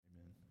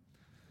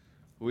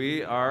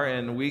We are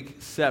in week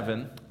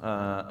 7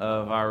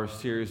 of our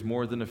series,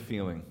 More Than a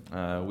Feeling.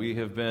 We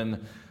have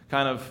been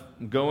kind of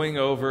going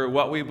over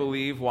what we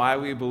believe, why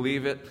we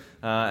believe it,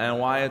 and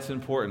why it's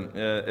important.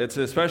 It's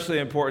especially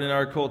important in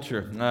our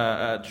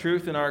culture.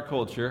 Truth in our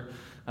culture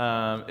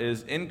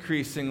is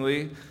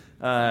increasingly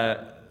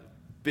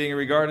being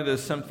regarded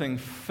as something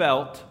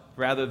felt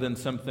rather than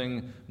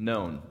something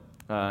known.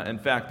 In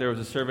fact, there was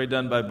a survey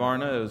done by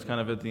Barna. It was kind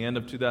of at the end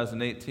of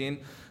 2018.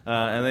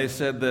 And they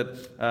said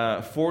that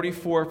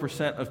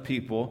 44% of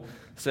people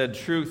said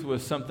truth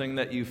was something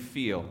that you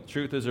feel.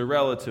 Truth is a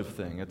relative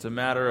thing. It's a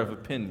matter of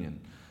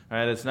opinion.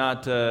 Right? It's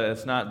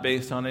not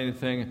based on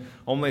anything.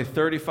 Only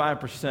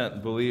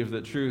 35% believe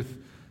that truth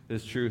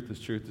is truth,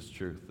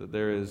 that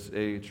there is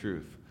a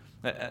truth.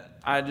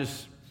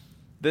 This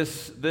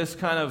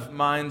kind of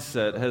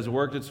mindset has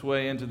worked its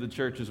way into the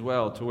church as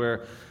well, to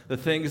where the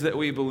things that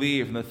we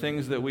believe and the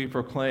things that we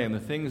proclaim,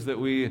 the things that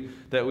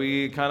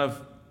we kind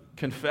of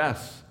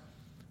confess,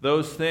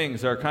 those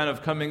things are kind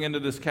of coming into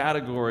this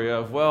category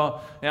of,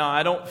 well,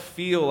 I don't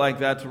feel like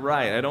that's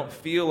right. I don't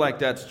feel like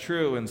that's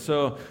true. And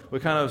so we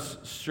kind of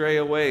stray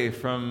away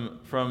from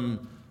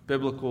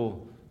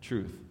biblical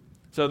truth.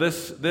 So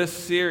this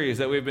series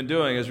that we've been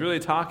doing is really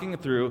talking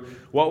through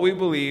what we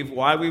believe,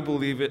 why we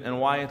believe it, and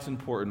why it's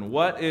important.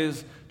 What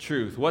is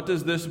truth? What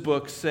does this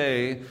book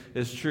say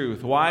is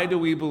truth? Why do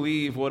we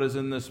believe what is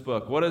in this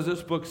book? What does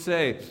this book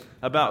say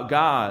about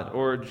God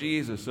or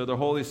Jesus or the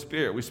Holy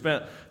Spirit? We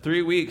spent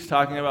 3 weeks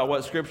talking about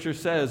what Scripture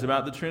says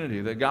about the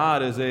Trinity, that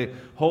God is a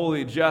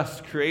holy,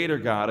 just creator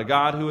God, a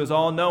God who is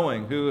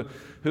all-knowing,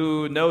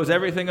 who knows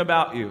everything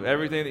about you,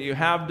 everything that you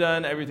have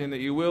done, everything that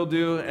you will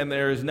do, and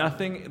there is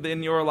nothing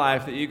in your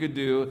life that you could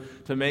do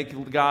to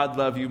make God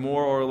love you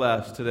more or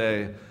less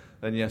today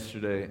than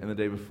yesterday and the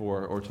day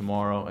before, or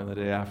tomorrow and the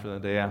day after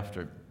and the day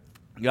after.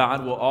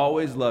 God will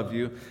always love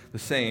you the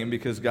same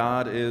because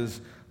God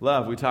is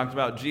love. We talked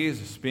about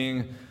Jesus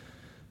being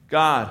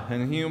God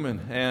and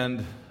human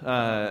and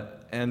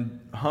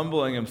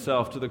humbling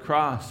himself to the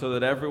cross so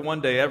that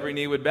one day every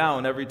knee would bow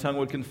and every tongue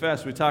would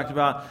confess. We talked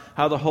about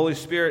how the Holy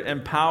Spirit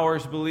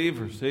empowers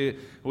believers.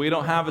 We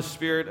don't have a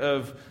spirit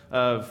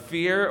of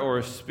fear or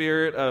a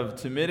spirit of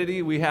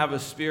timidity. We have a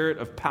spirit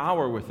of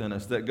power within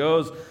us that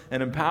goes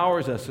and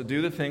empowers us to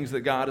do the things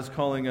that God is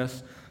calling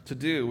us to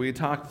do. We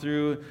talked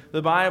through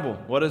the Bible.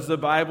 What does the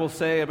Bible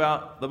say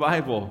about the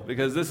Bible?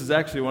 Because this is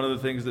actually one of the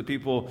things that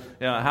people,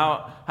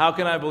 how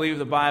can I believe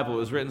the Bible? It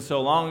was written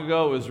so long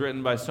ago. It was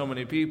written by so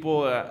many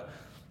people.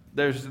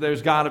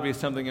 There's got to be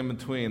something in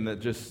between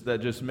that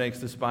just makes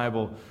this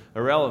Bible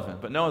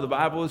irrelevant. But no, the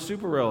Bible is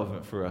super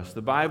relevant for us.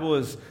 The Bible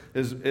is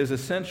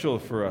essential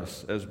for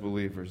us as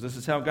believers. This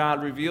is how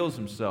God reveals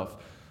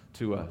himself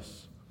to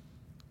us.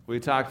 We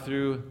talked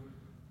through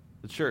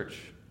the church.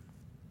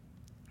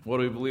 What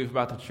do we believe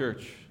about the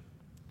church?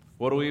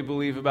 What do we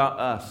believe about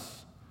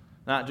us?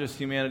 Not just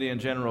humanity in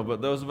general,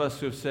 but those of us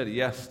who have said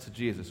yes to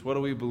Jesus. What do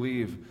we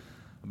believe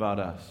about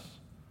us?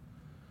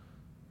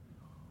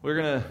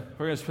 We're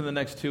gonna spend the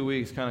next 2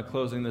 weeks kind of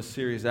closing this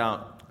series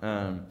out,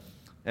 and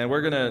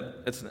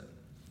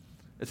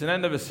it's an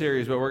end of a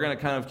series, but we're gonna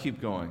kind of keep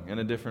going in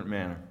a different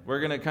manner.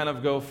 We're gonna kind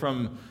of go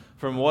from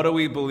what do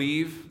we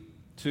believe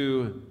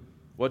to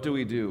what do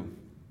we do.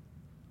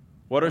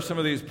 What are some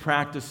of these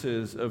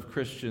practices of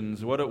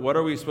Christians? What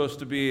are we supposed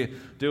to be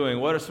doing?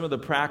 What are some of the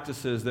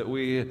practices that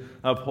we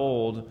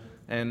uphold,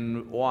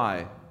 and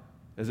why?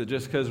 Is it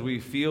just because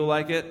we feel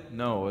like it?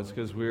 No, it's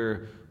because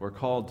we're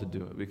called to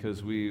do it,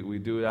 because we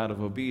do it out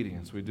of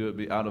obedience. We do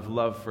it out of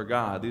love for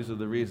God. These are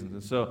the reasons.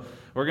 And so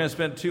we're going to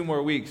spend 2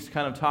 more weeks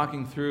kind of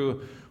talking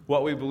through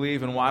what we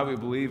believe and why we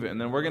believe it.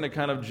 And then we're going to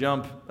kind of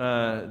jump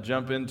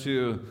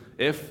into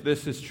if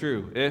this is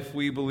true, if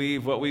we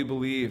believe what we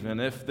believe,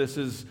 and if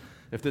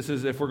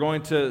we're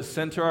going to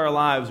center our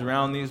lives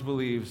around these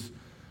beliefs,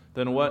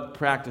 then what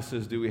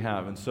practices do we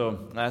have? And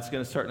so that's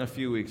going to start in a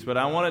few weeks. But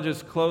I want to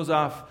just close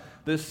off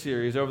this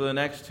series over the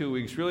next 2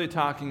 weeks, really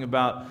talking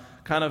about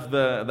kind of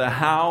the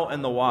how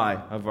and the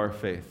why of our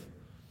faith.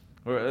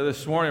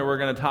 This morning we're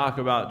going to talk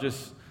about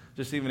just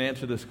even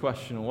answer this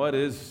question: what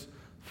is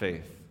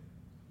faith?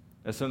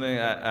 That's something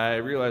I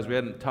realized we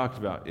hadn't talked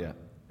about yet.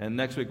 And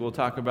next week we'll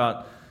talk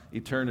about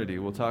eternity.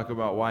 We'll talk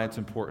about why it's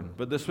important.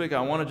 But this week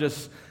I want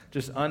to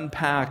just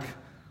unpack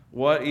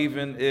what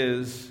even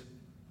is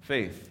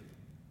faith.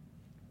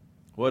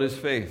 What is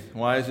faith?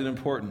 Why is it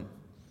important?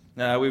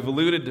 We've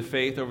alluded to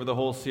faith over the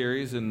whole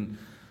series and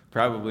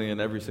probably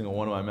in every single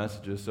one of my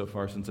messages so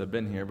far since I've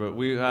been here. But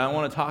I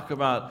want to talk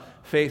about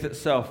faith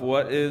itself.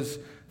 What is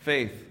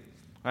faith?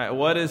 All right,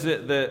 what is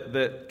it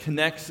that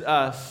connects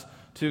us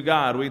to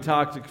God? We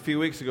talked a few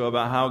weeks ago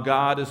about how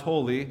God is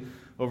holy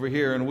over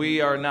here, and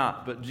we are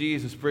not, but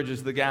Jesus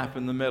bridges the gap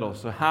in the middle.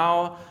 So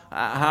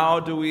how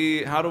do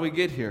we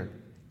get here?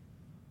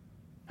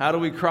 How do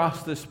we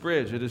cross this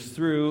bridge? It is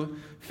through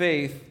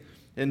faith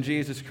in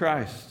Jesus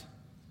Christ.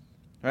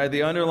 All right,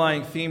 the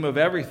underlying theme of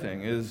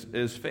everything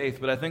is faith,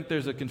 but I think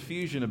there's a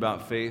confusion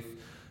about faith,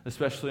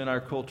 especially in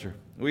our culture.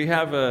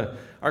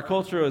 Our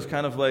culture is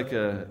kind of like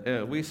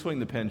we swing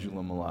the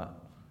pendulum a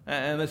lot.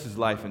 And this is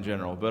life in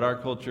general, but our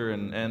culture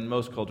and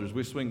most cultures,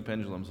 we swing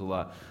pendulums a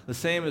lot. The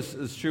same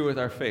is true with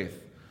our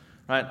faith.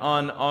 Right?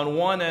 On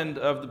one end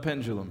of the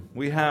pendulum,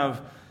 we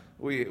have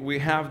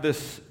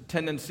this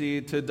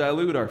tendency to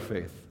dilute our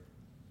faith,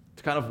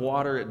 to kind of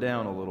water it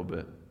down a little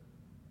bit.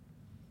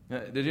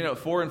 Did you know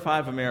 4 in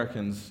 5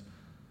 Americans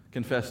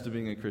confess to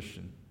being a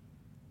Christian?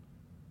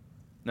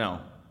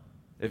 Now,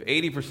 if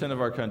 80% of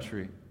our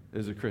country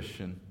is a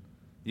Christian,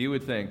 you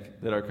would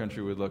think that our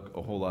country would look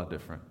a whole lot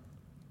different.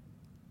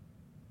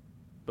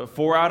 But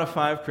 4 out of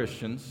 5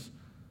 Christians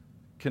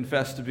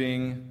confess to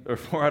being, or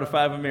 4 out of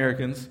 5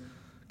 Americans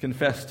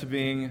confess to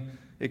being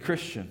a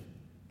Christian.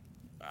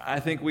 I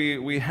think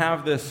we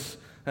have this,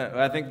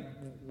 I think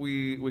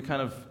we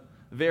kind of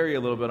vary a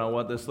little bit on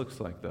what this looks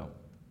like, though.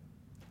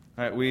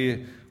 All right,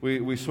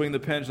 we swing the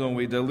pendulum,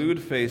 we dilute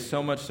faith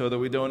so much so that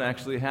we don't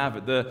actually have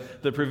it.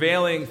 The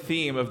prevailing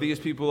theme of these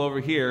people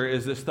over here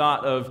is this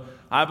thought of,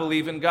 I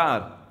believe in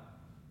God,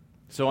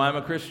 so I'm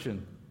a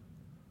Christian.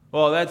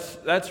 Well,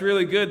 that's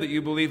really good that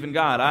you believe in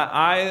God.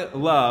 I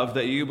love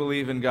that you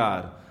believe in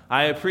God.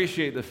 I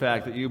appreciate the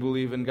fact that you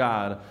believe in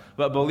God.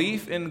 But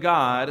belief in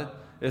God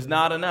is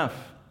not enough.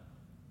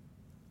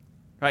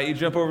 Right, you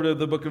jump over to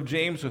the book of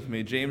James with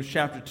me, James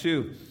chapter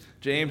 2.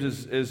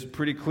 James is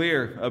pretty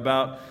clear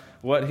about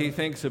what he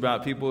thinks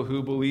about people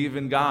who believe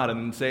in God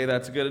and say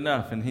that's good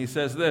enough. And he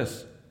says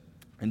this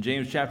in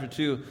James chapter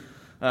 2,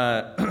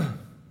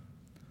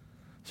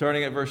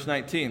 starting at verse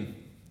 19.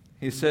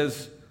 He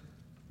says,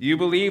 you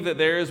believe that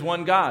there is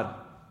one God.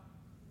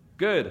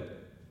 Good.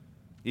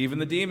 Even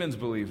the demons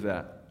believe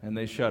that, and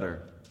they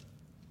shudder.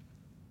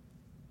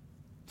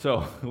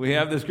 So we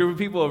have this group of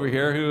people over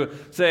here who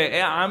say,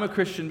 yeah, I'm a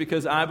Christian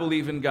because I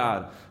believe in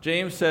God.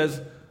 James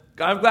says,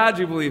 I'm glad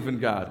you believe in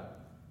God.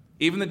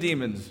 Even the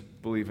demons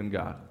believe in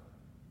God.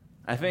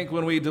 I think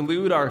when we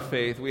dilute our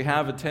faith, we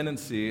have a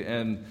tendency,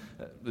 and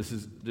this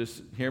is,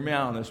 just hear me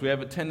out on this, we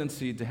have a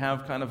tendency to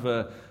have kind of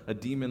a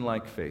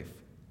demon-like faith,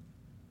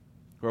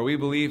 where we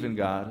believe in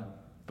God,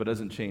 but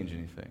doesn't change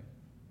anything.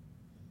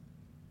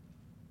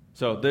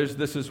 So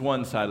this is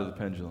one side of the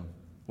pendulum.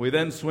 We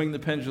then swing the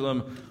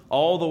pendulum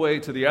all the way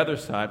to the other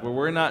side, where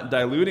we're not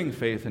diluting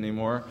faith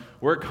anymore.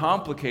 We're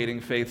complicating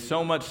faith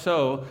so much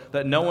so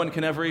that no one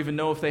can ever even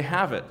know if they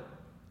have it.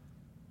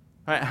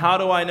 All right, how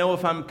do I know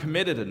if I'm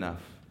committed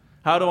enough?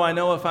 How do I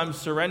know if I'm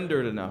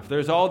surrendered enough?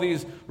 There's all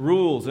these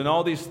rules and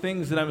all these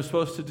things that I'm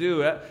supposed to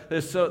do.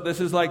 This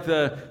is like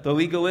the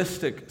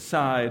legalistic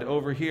side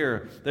over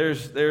here.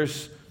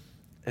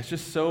 It's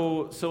just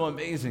so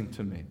amazing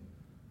to me.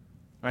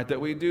 Right,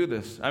 that we do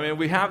this. I mean,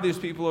 we have these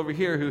people over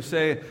here who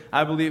say,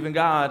 I believe in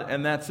God,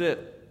 and that's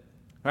it.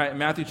 Right,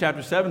 Matthew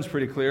chapter 7 is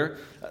pretty clear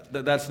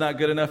that that's not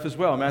good enough as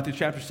well. Matthew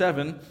chapter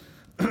 7,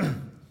 let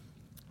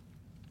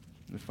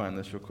me find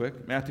this real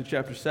quick. Matthew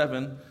chapter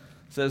 7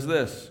 says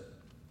this,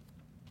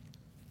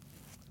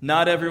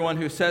 not everyone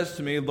who says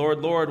to me, Lord,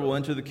 Lord, will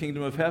enter the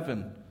kingdom of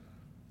heaven,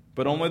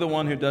 but only the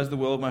one who does the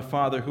will of my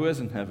Father who is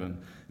in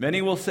heaven.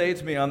 Many will say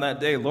to me on that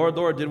day, Lord,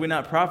 Lord, did we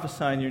not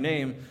prophesy in your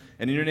name,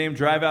 and in your name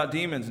drive out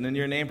demons, and in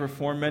your name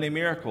perform many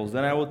miracles?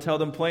 Then I will tell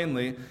them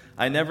plainly,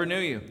 I never knew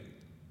you.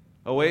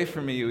 Away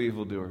from me, you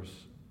evildoers.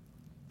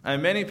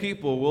 And many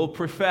people will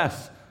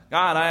profess,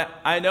 God,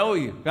 I know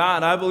you.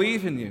 God, I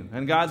believe in you.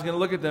 And God's going to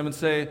look at them and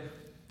say,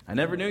 I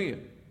never knew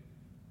you.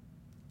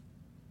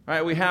 All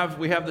right, we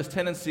have this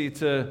tendency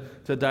to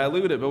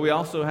dilute it, but we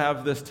also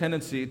have this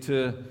tendency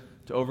to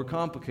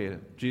overcomplicate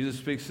it. Jesus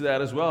speaks to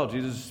that as well.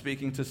 Jesus is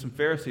speaking to some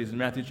Pharisees in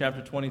Matthew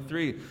chapter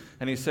 23,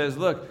 and he says,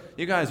 look,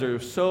 you guys are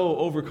so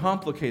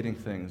overcomplicating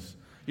things.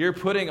 You're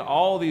putting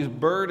all these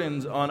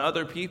burdens on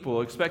other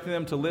people, expecting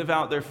them to live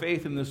out their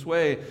faith in this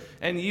way,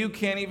 and you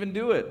can't even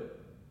do it.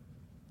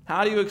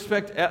 How do you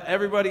expect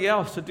everybody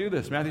else to do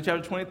this? Matthew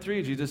chapter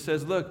 23, Jesus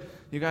says, look,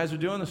 you guys are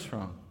doing this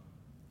wrong.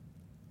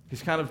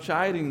 He's kind of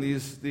chiding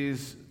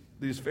these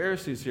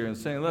Pharisees here and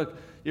saying, look,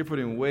 you're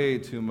putting way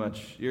too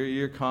much,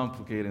 you're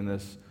complicating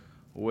this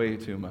way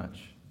too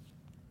much.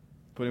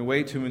 Putting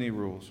way too many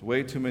rules,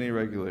 way too many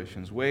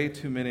regulations, way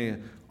too many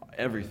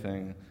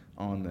everything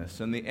on this.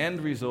 And the end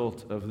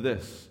result of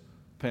this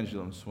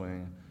pendulum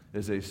swing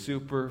is a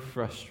super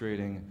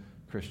frustrating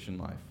Christian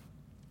life.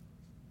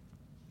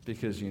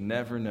 Because you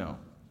never know,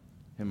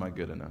 am I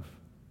good enough?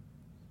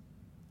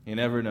 You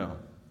never know,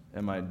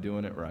 am I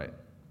doing it right?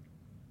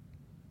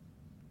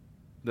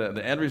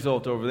 The end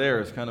result over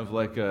there is kind of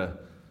like a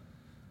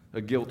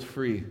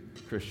guilt-free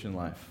Christian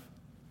life,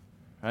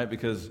 right?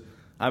 Because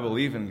I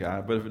believe in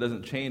God, but if it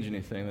doesn't change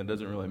anything, that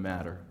doesn't really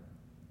matter.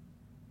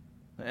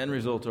 The end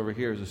result over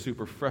here is a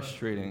super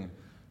frustrating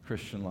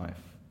Christian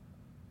life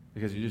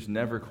because you just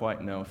never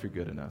quite know if you're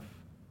good enough.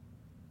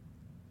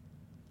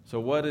 So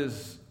what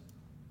does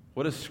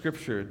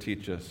Scripture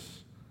teach us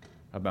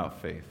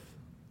about faith?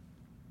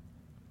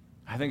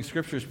 I think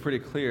Scripture is pretty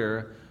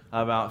clear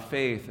about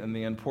faith and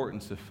the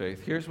importance of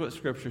faith. Here's what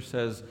Scripture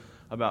says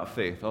about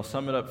faith. I'll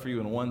sum it up for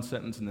you in one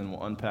sentence, and then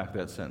we'll unpack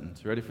that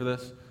sentence. Ready for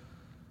this?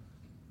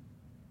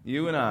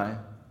 You and I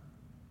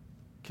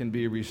can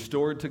be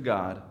restored to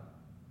God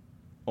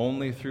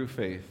only through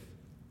faith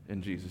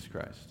in Jesus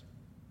Christ.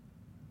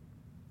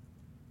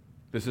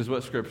 This is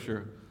what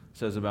Scripture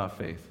says about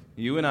faith.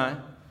 You and I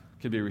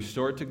can be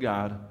restored to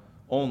God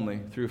only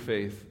through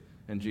faith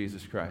in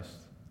Jesus Christ.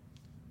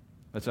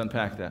 Let's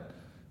unpack that.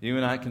 You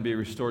and I can be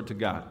restored to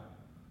God.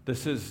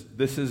 This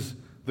is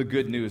the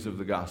good news of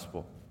the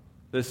gospel.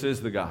 This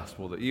is the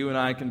gospel, that you and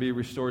I can be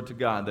restored to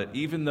God, that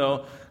even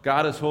though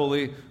God is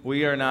holy,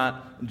 we are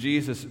not.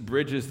 Jesus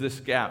bridges this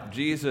gap.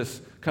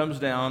 Jesus comes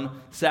down,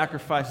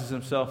 sacrifices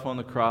himself on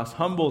the cross,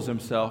 humbles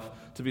himself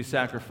to be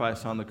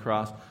sacrificed on the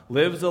cross,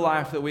 lives the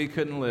life that we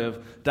couldn't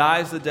live,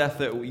 dies the death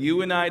that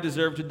you and I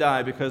deserve to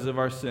die because of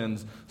our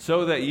sins,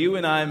 so that you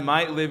and I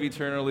might live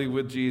eternally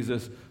with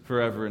Jesus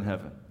forever in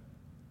heaven.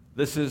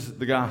 This is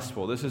the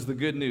gospel. This is the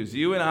good news.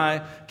 You and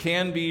I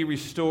can be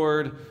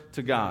restored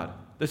to God.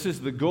 This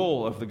is the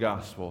goal of the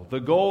gospel. The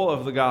goal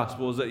of the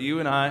gospel is that you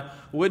and I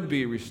would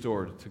be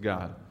restored to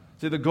God.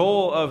 See, the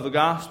goal of the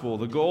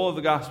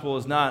gospel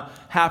is not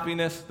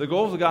happiness. The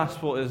goal of the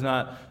gospel is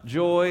not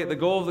joy. The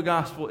goal of the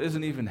gospel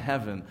isn't even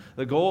heaven.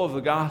 The goal of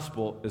the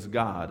gospel is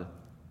God.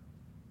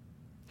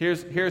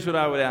 Here's what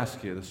I would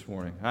ask you this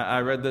morning. I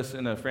read this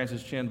in a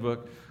Francis Chan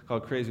book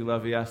called Crazy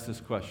Love. He asked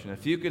this question.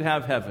 If you could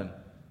have heaven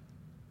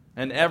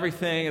and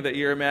everything that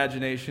your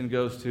imagination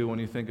goes to when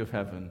you think of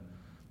heaven,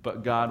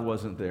 but God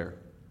wasn't there,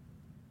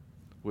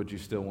 would you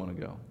still want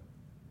to go?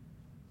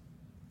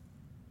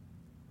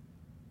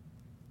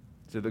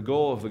 See, the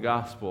goal of the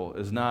gospel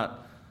is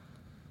not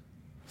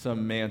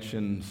some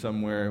mansion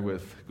somewhere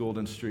with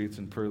golden streets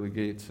and pearly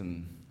gates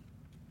and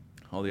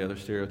all the other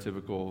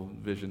stereotypical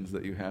visions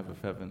that you have of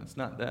heaven. It's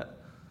not that.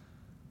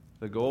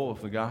 The goal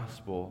of the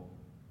gospel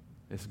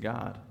is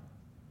God.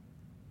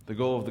 The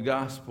goal of the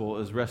gospel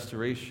is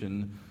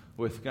restoration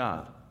with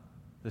God.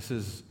 This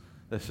is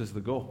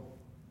the goal.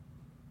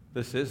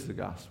 This is the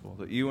gospel,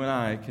 that you and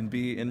I can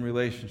be in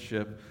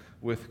relationship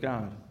with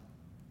God.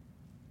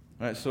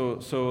 All right, so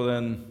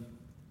then,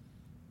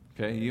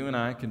 okay, you and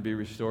I can be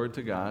restored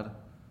to God,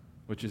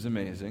 which is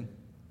amazing,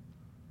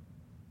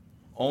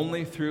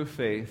 only through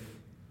faith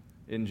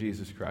in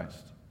Jesus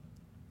Christ.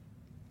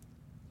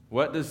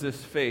 What does this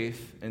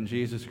faith in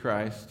Jesus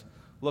Christ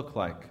look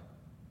like?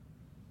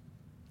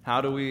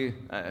 How do we,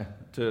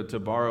 to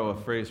borrow a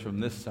phrase from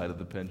this side of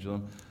the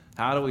pendulum,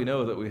 how do we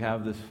know that we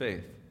have this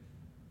faith?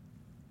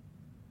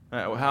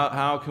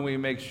 How can we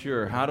make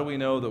sure? How do we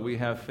know that we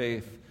have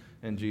faith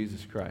in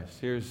Jesus Christ?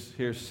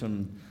 Here's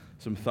some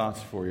thoughts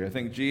for you. I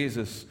think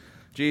Jesus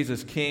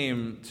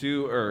came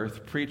to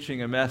earth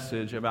preaching a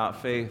message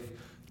about faith,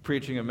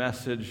 preaching a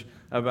message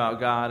about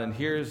God, and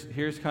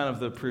here's kind of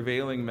the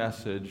prevailing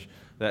message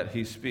that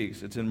he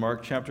speaks. It's in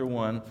Mark chapter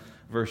 1,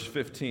 verse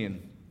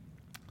 15.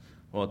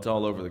 Well, it's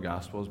all over the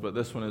Gospels, but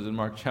this one is in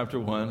Mark chapter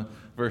 1,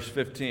 verse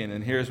 15.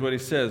 And here's what he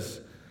says.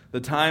 The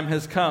time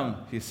has come,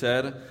 he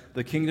said.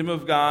 The kingdom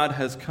of God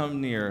has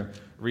come near.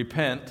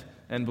 Repent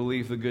and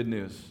believe the good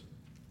news.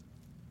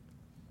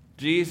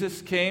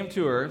 Jesus came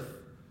to earth,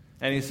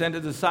 and he sent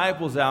his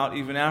disciples out,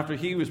 even after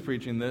he was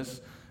preaching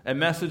this, a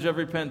message of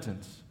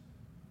repentance.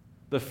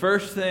 The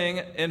first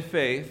thing in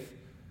faith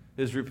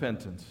is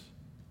repentance.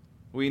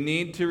 We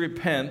need to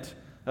repent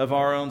of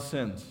our own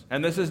sins.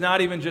 And this is not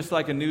even just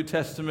like a New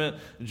Testament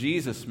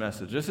Jesus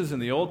message. This is in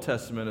the Old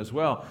Testament as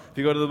well. If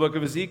you go to the book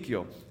of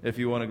Ezekiel, if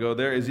you want to go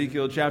there,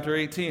 Ezekiel chapter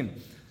 18.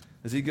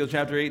 Ezekiel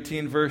chapter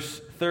 18, verse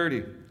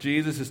 30.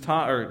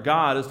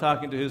 God is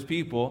talking to his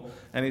people,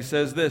 and he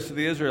says this to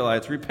the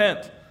Israelites,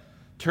 repent,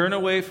 turn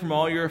away from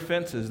all your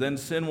offenses, then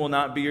sin will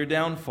not be your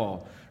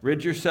downfall.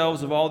 Rid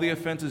yourselves of all the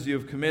offenses you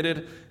have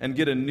committed, and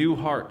get a new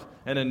heart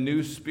and a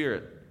new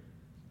spirit.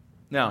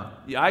 Now,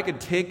 I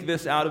could take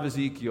this out of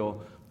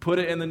Ezekiel, put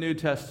it in the New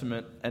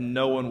Testament, and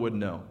no one would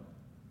know.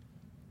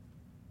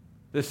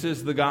 This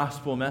is the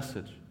gospel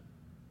message.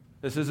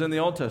 This is in the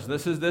Old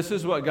Testament. This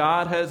is what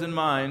God has in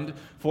mind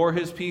for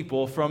his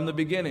people from the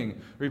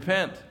beginning.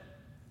 Repent.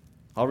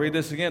 I'll read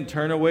this again.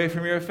 Turn away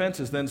from your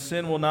offenses, then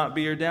sin will not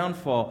be your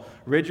downfall.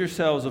 Rid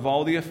yourselves of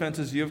all the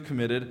offenses you have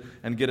committed,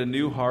 and get a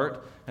new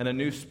heart and a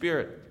new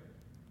spirit.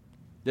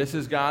 This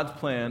is God's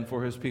plan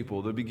for his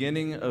people. The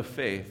beginning of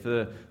faith,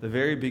 the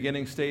very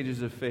beginning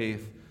stages of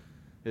faith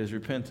is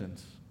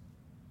repentance.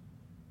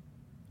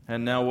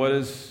 And now what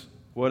is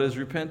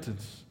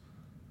repentance?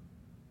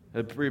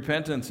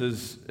 Repentance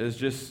is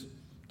just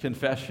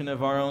confession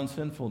of our own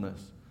sinfulness.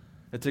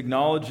 It's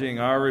acknowledging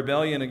our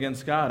rebellion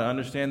against God. To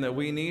understand that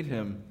we need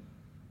him.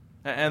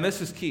 And this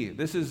is key.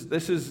 This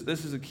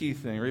is a key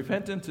thing.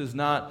 Repentance is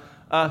not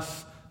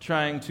us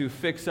trying to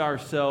fix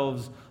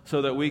ourselves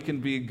so that we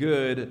can be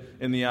good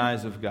in the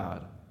eyes of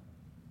God.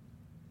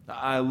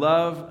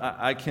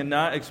 I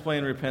cannot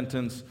explain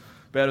repentance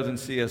better than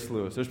C.S.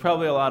 Lewis. There's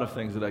probably a lot of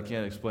things that I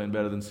can't explain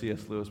better than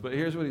C.S. Lewis, but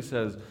here's what he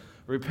says.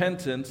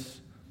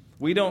 Repentance,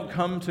 we don't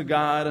come to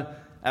God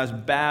as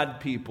bad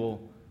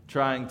people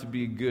trying to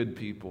be good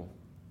people.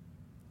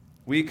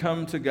 We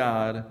come to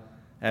God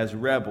as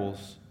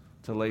rebels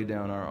to lay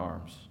down our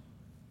arms.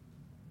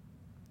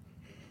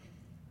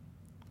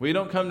 We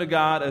don't come to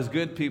God as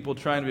good people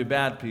trying to be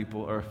bad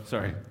people,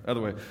 other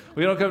way.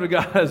 We don't come to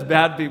God as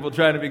bad people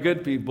trying to be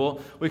good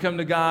people. We come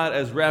to God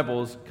as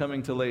rebels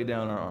coming to lay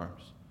down our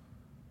arms.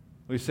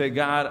 We say,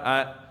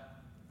 God,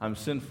 I'm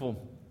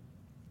sinful.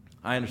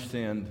 I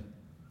understand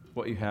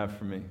what you have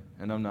for me,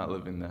 and I'm not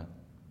living that.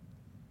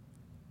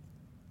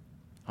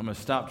 I'm going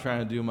to stop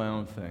trying to do my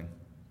own thing.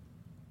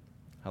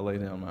 I lay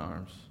down my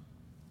arms.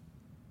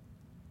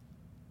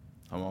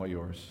 I'm all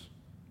yours.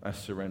 I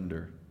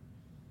surrender.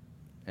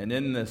 And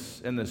in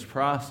this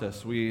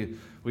process, we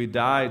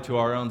die to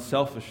our own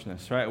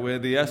selfishness, right? Where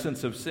the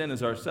essence of sin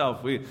is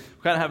ourself. We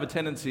kind of have a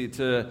tendency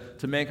to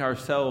make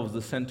ourselves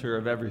the center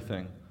of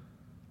everything.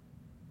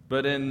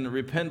 But in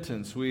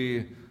repentance,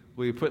 we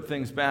put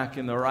things back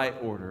in the right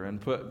order and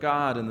put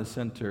God in the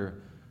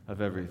center of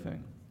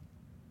everything.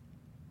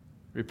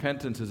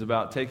 Repentance is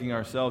about taking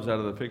ourselves out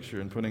of the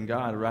picture and putting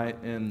God right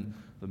in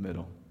the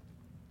middle.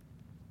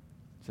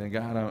 Saying,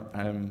 God,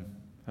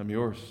 I'm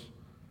yours.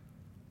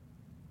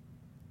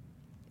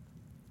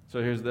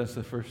 So that's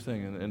the first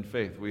thing in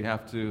faith. If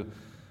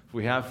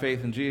we have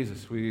faith in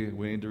Jesus, we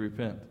need to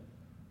repent.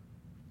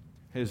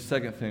 Here's the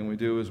second thing we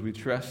do is we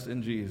trust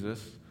in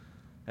Jesus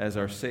as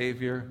our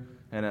Savior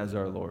and as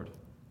our Lord.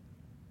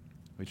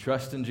 We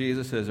trust in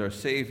Jesus as our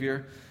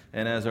Savior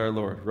and as our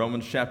Lord.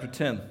 Romans chapter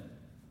 10.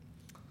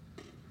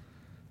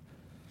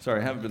 Sorry,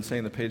 I haven't been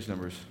saying the page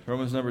numbers.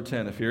 Romans number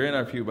 10. If you're in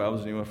our pew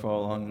Bibles and you want to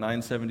follow along,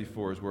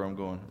 974 is where I'm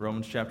going.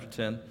 Romans chapter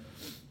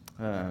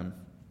 10,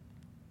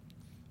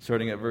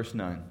 starting at verse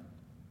 9.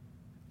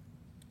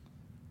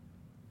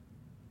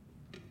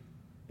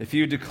 If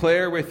you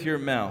declare with your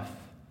mouth,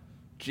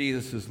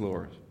 Jesus is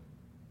Lord,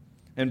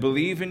 and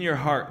believe in your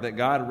heart that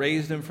God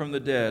raised him from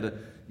the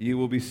dead, you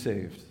will be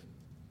saved.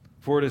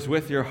 For it is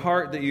with your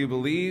heart that you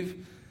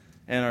believe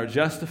and are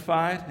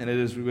justified, and it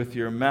is with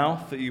your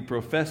mouth that you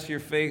profess your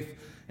faith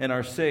and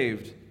are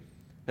saved.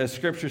 As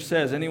Scripture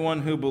says,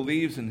 anyone who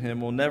believes in him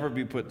will never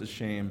be put to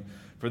shame,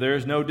 for there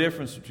is no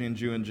difference between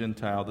Jew and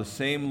Gentile. The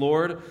same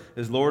Lord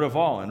is Lord of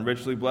all, and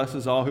richly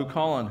blesses all who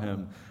call on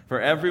him. For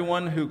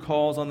everyone who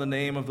calls on the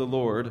name of the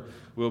Lord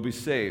will be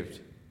saved.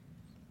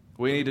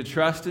 We need to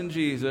trust in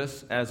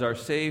Jesus as our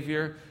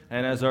Savior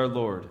and as our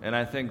Lord. And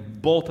I think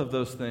both of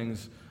those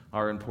things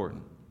are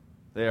important.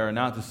 They are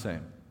not the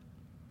same.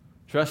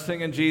 Trusting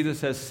in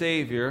Jesus as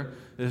Savior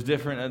is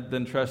different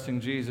than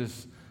trusting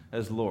Jesus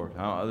as Lord.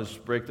 I'll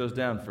just break those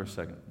down for a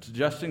second.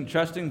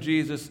 Trusting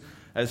Jesus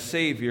as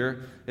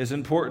Savior is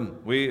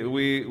important.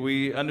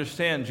 We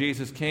understand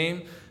Jesus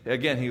came.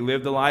 Again, he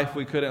lived the life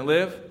we couldn't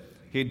live.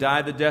 He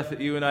died the death that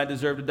you and I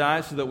deserve to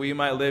die so that we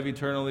might live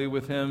eternally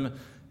with him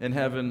in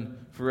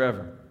heaven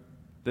forever.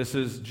 This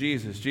is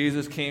Jesus.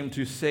 Jesus came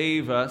to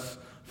save us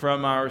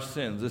from our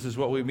sins. This is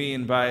what we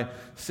mean by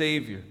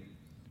Savior.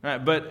 All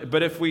right,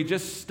 but if we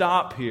just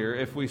stop here,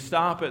 if we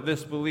stop at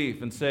this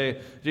belief and say,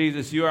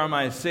 Jesus, you are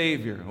my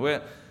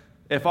Savior.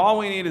 If all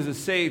we need is a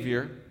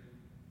Savior,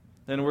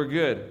 then we're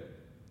good.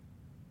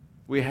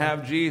 We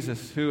have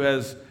Jesus who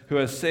has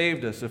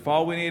saved us. If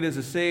all we need is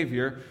a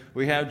Savior,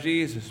 we have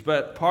Jesus.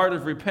 But part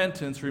of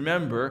repentance,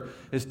 remember,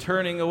 is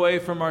turning away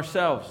from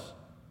ourselves,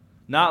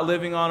 not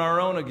living on our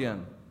own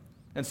again.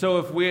 And so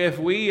if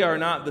we are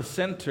not the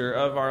center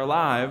of our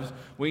lives,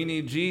 we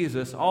need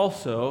Jesus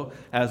also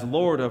as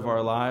Lord of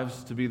our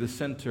lives to be the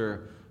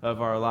center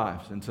of our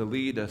lives and to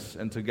lead us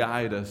and to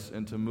guide us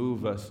and to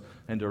move us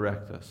and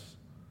direct us.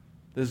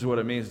 This is what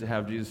it means to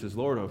have Jesus as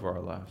Lord over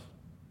our lives.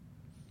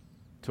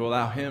 To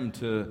allow him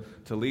to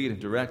lead and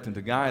direct and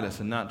to guide us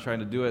and not trying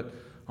to do it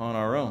on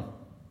our own.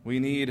 We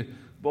need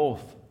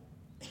both.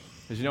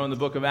 As you know, in the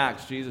book of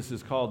Acts, Jesus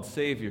is called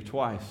Savior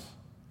twice.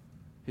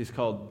 He's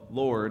called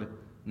Lord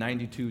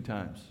 92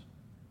 times.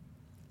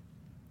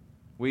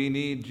 We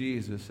need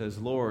Jesus as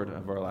Lord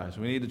of our lives.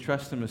 We need to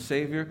trust him as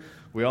Savior.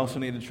 We also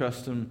need to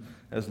trust him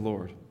as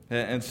Lord.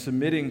 And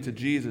submitting to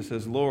Jesus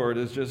as Lord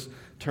is just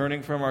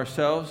turning from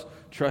ourselves,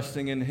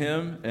 trusting in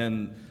him,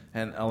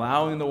 and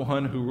allowing the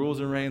one who rules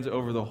and reigns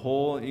over the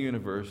whole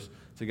universe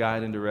to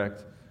guide and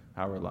direct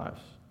our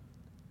lives.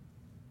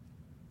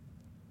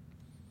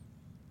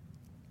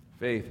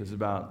 Faith is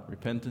about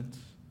repentance.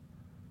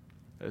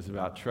 It's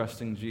about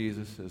trusting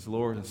Jesus as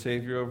Lord and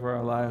Savior over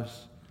our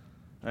lives.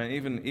 And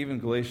even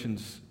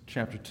Galatians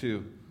chapter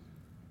 2,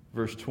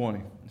 verse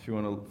 20. If you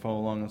want to follow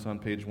along, it's on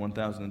page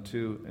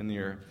 1002 in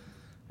your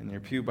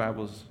pew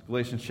Bibles.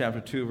 Galatians chapter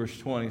 2, verse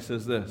 20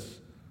 says this: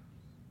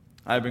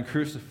 I have been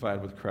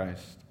crucified with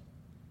Christ,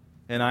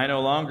 and I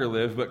no longer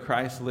live, but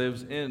Christ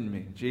lives in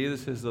me.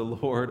 Jesus is the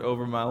Lord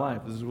over my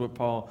life. This is what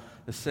Paul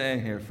is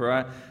saying here.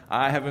 For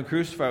I have been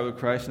crucified with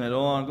Christ, and I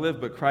no longer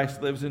live, but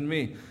Christ lives in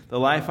me. The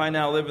life I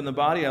now live in the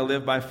body, I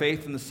live by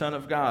faith in the Son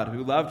of God,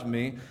 who loved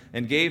me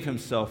and gave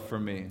himself for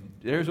me.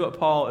 Here's what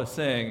Paul is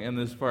saying in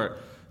this part.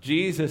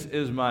 Jesus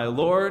is my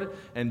Lord,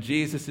 and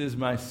Jesus is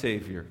my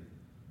Savior.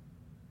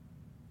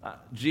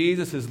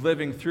 Jesus is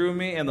living through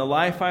me, and the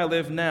life I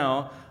live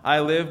now,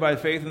 I live by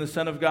faith in the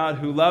Son of God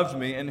who loved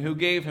me and who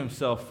gave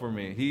himself for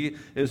me. He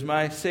is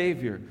my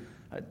Savior.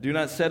 Do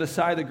not set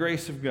aside the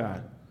grace of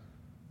God.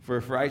 For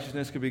if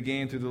righteousness could be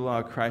gained through the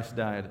law, Christ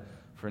died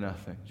for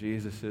nothing.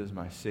 Jesus is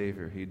my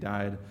Savior. He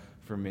died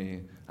for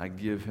me. I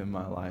give him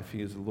my life.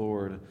 He is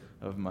Lord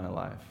of my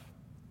life.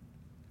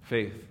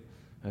 Faith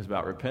is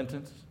about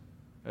repentance.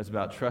 It's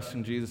about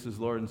trusting Jesus as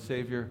Lord and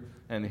Savior.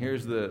 And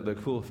here's the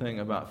cool thing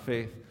about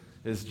faith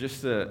is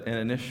just an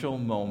initial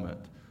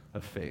moment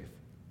of faith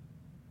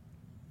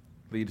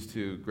leads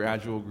to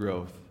gradual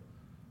growth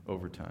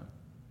over time.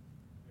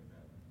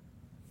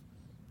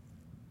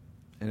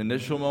 An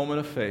initial moment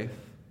of faith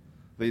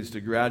leads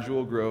to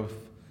gradual growth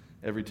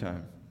every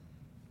time.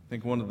 I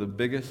think one of the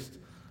biggest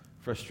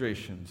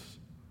frustrations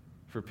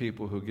for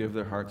people who give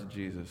their heart to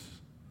Jesus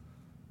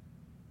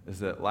is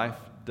that life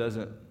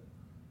doesn't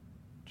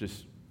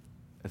just,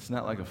 it's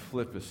not like a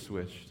flip is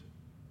switched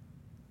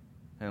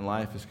and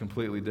life is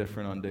completely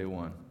different on day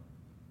one.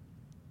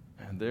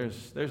 And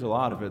there's a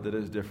lot of it that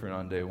is different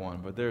on day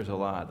one, but there's a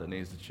lot that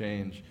needs to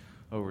change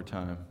over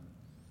time.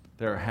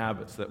 There are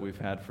habits that we've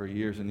had for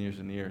years and years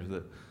and years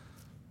that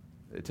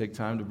they take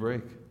time to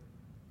break.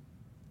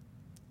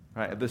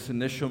 Right? This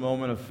initial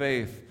moment of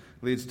faith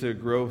leads to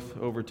growth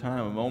over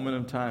time, a moment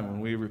of time when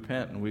we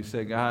repent and we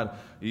say, God,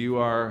 you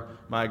are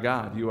my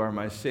God. You are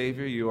my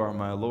Savior. You are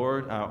my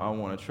Lord. I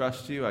want to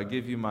trust you. I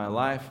give you my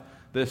life.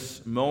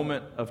 This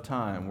moment of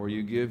time where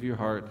you give your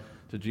heart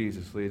to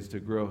Jesus leads to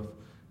growth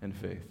and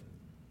faith.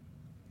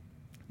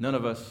 None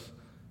of us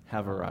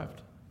have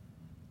arrived.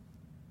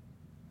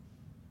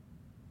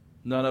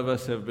 None of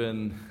us have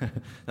been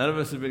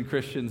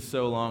Christians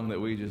so long that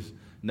we just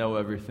know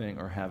everything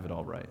or have it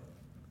all right.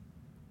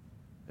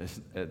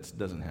 It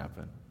doesn't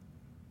happen.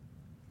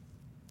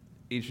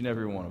 Each and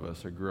every one of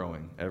us are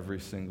growing every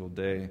single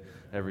day,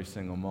 every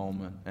single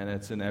moment, and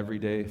it's an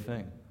everyday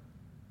thing.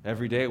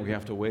 Every day we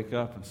have to wake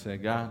up and say,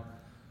 God,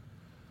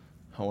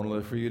 I want to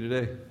live for you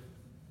today.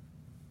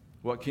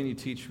 What can you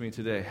teach me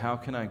today? How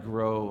can I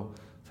grow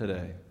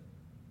today?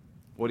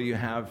 What do you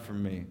have for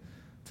me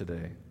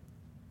today?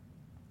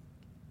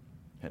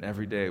 And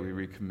every day we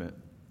recommit.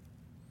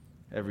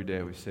 Every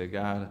day we say,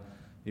 God,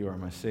 you are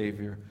my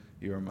Savior.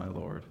 You are my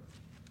Lord.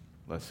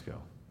 Let's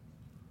go.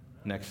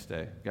 Next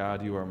day,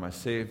 God, you are my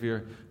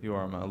Savior. You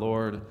are my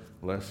Lord.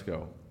 Let's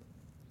go.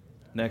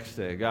 Next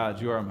day, God,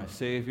 you are my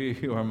Savior.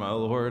 You are my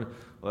Lord.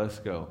 Let's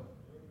go.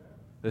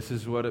 This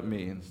is what it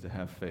means to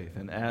have faith.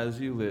 And as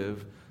you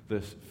live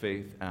this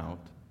faith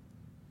out,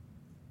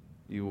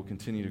 you will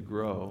continue to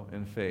grow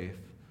in faith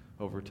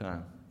over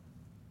time.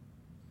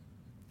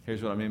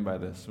 Here's what I mean by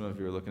this. Some of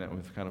you are looking at me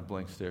with kind of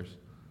blank stares.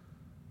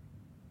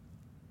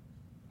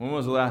 When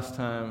was the last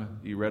time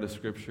you read a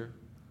scripture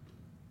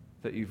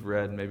that you've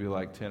read maybe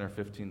like 10 or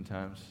 15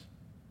 times?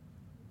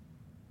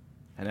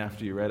 And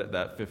after you read it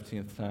that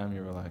 15th time,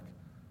 you were like,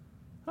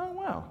 oh,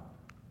 wow.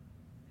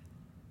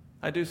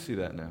 I do see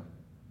that now.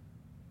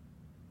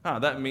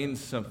 That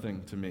means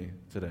something to me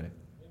today. Amen.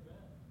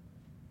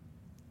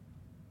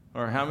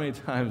 Or how many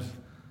times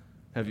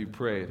have you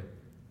prayed?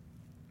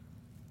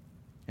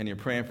 And you're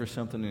praying for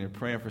something, and you're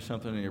praying for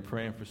something, and you're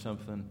praying for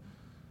something.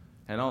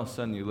 And all of a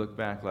sudden you look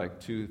back like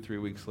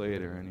 2-3 weeks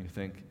later and you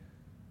think,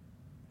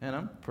 man,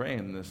 I'm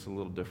praying this a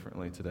little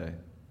differently today.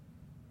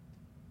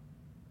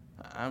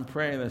 I'm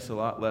praying this a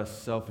lot less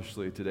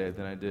selfishly today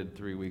than I did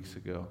 3 weeks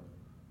ago.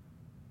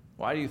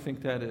 Why do you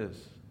think that is?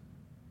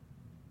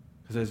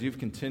 Because as you've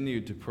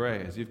continued to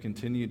pray, as you've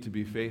continued to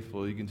be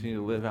faithful, you continue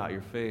to live out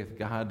your faith,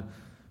 God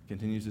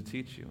continues to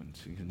teach you and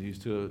he continues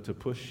to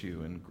push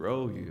you and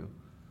grow you.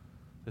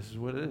 This is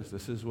what it is.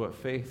 This is what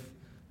faith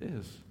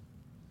is.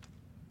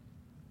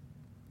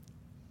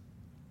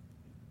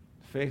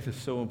 Faith is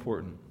so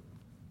important.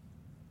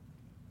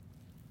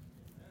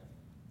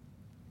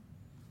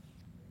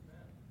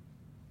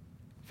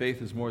 Faith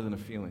is more than a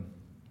feeling.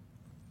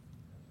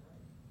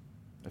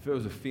 If it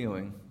was a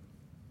feeling,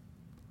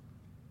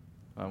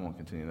 I won't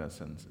continue that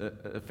sentence.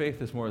 Faith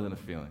is more than a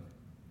feeling.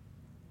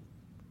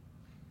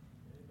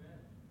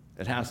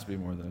 It has to be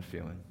more than a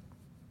feeling.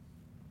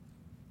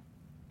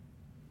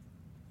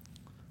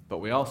 But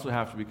we also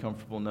have to be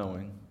comfortable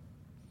knowing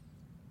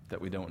that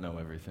we don't know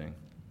everything.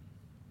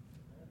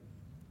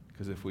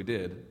 Because if we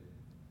did,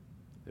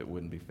 it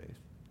wouldn't be faith.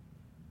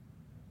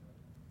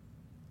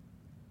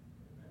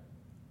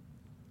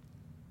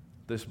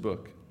 This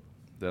book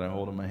that I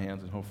hold in my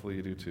hands, and hopefully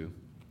you do too,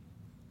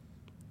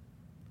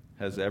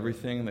 has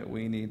everything that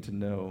we need to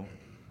know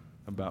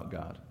about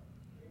God.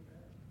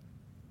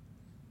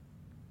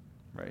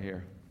 Right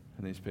here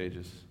in these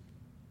pages.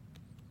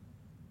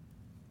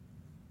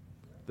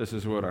 This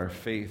is what our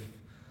faith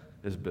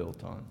is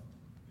built on.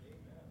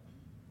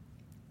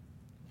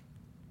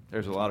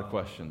 There's a lot of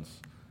questions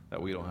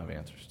that we don't have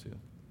answers to.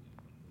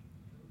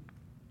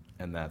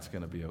 And that's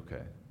going to be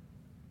okay.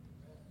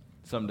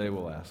 Someday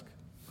we'll ask.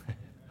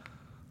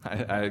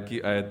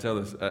 I tell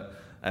this,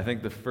 I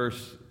think the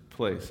first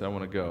place I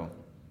want to go,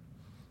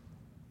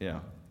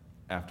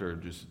 after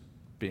just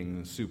being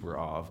in super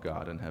awe of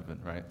God in heaven,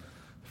 right?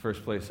 The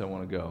first place I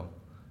want to go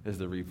is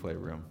the replay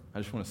room. I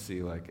just want to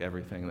see like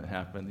everything that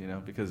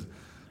happened, because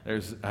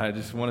I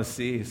just want to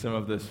see some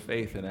of this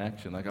faith in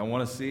action. Like, I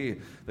want to see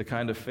the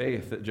kind of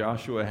faith that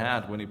Joshua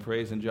had when he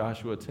prays in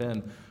Joshua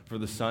 10 for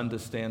the sun to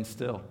stand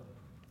still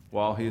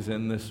while he's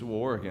in this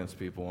war against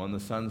people, and the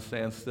sun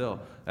stands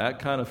still. That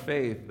kind of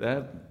faith,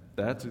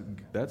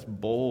 that's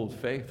bold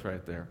faith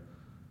right there.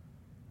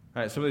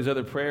 All right, some of these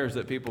other prayers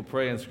that people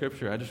pray in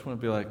Scripture, I just want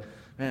to be like,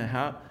 man,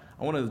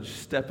 I want to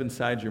just step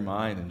inside your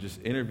mind and just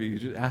interview you,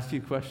 just ask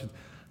you questions.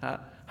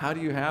 How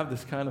do you have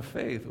this kind of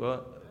faith?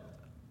 Well,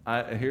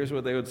 here's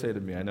what they would say to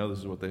me. I know this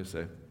is what they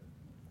say.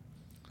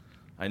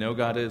 I know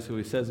God is who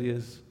he says he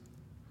is.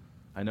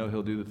 I know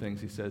he'll do the things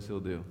he says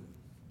he'll do.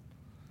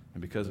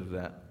 And because of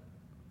that,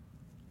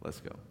 let's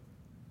go.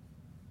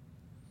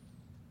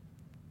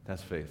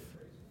 That's faith.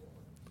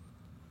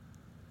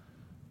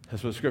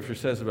 That's what Scripture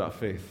says about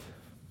faith.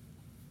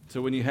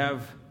 So when you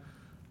have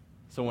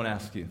someone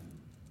ask you,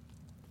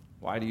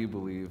 why do you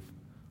believe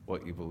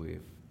what you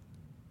believe?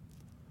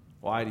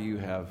 Why do you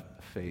have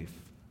faith?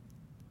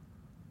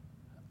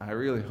 I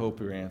really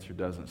hope your answer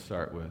doesn't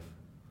start with,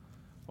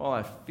 well,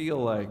 I feel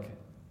like.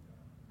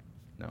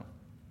 No.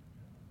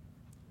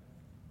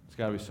 It's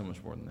got to be so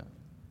much more than that.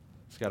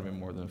 It's got to be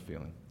more than a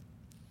feeling.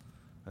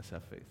 Let's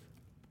have faith.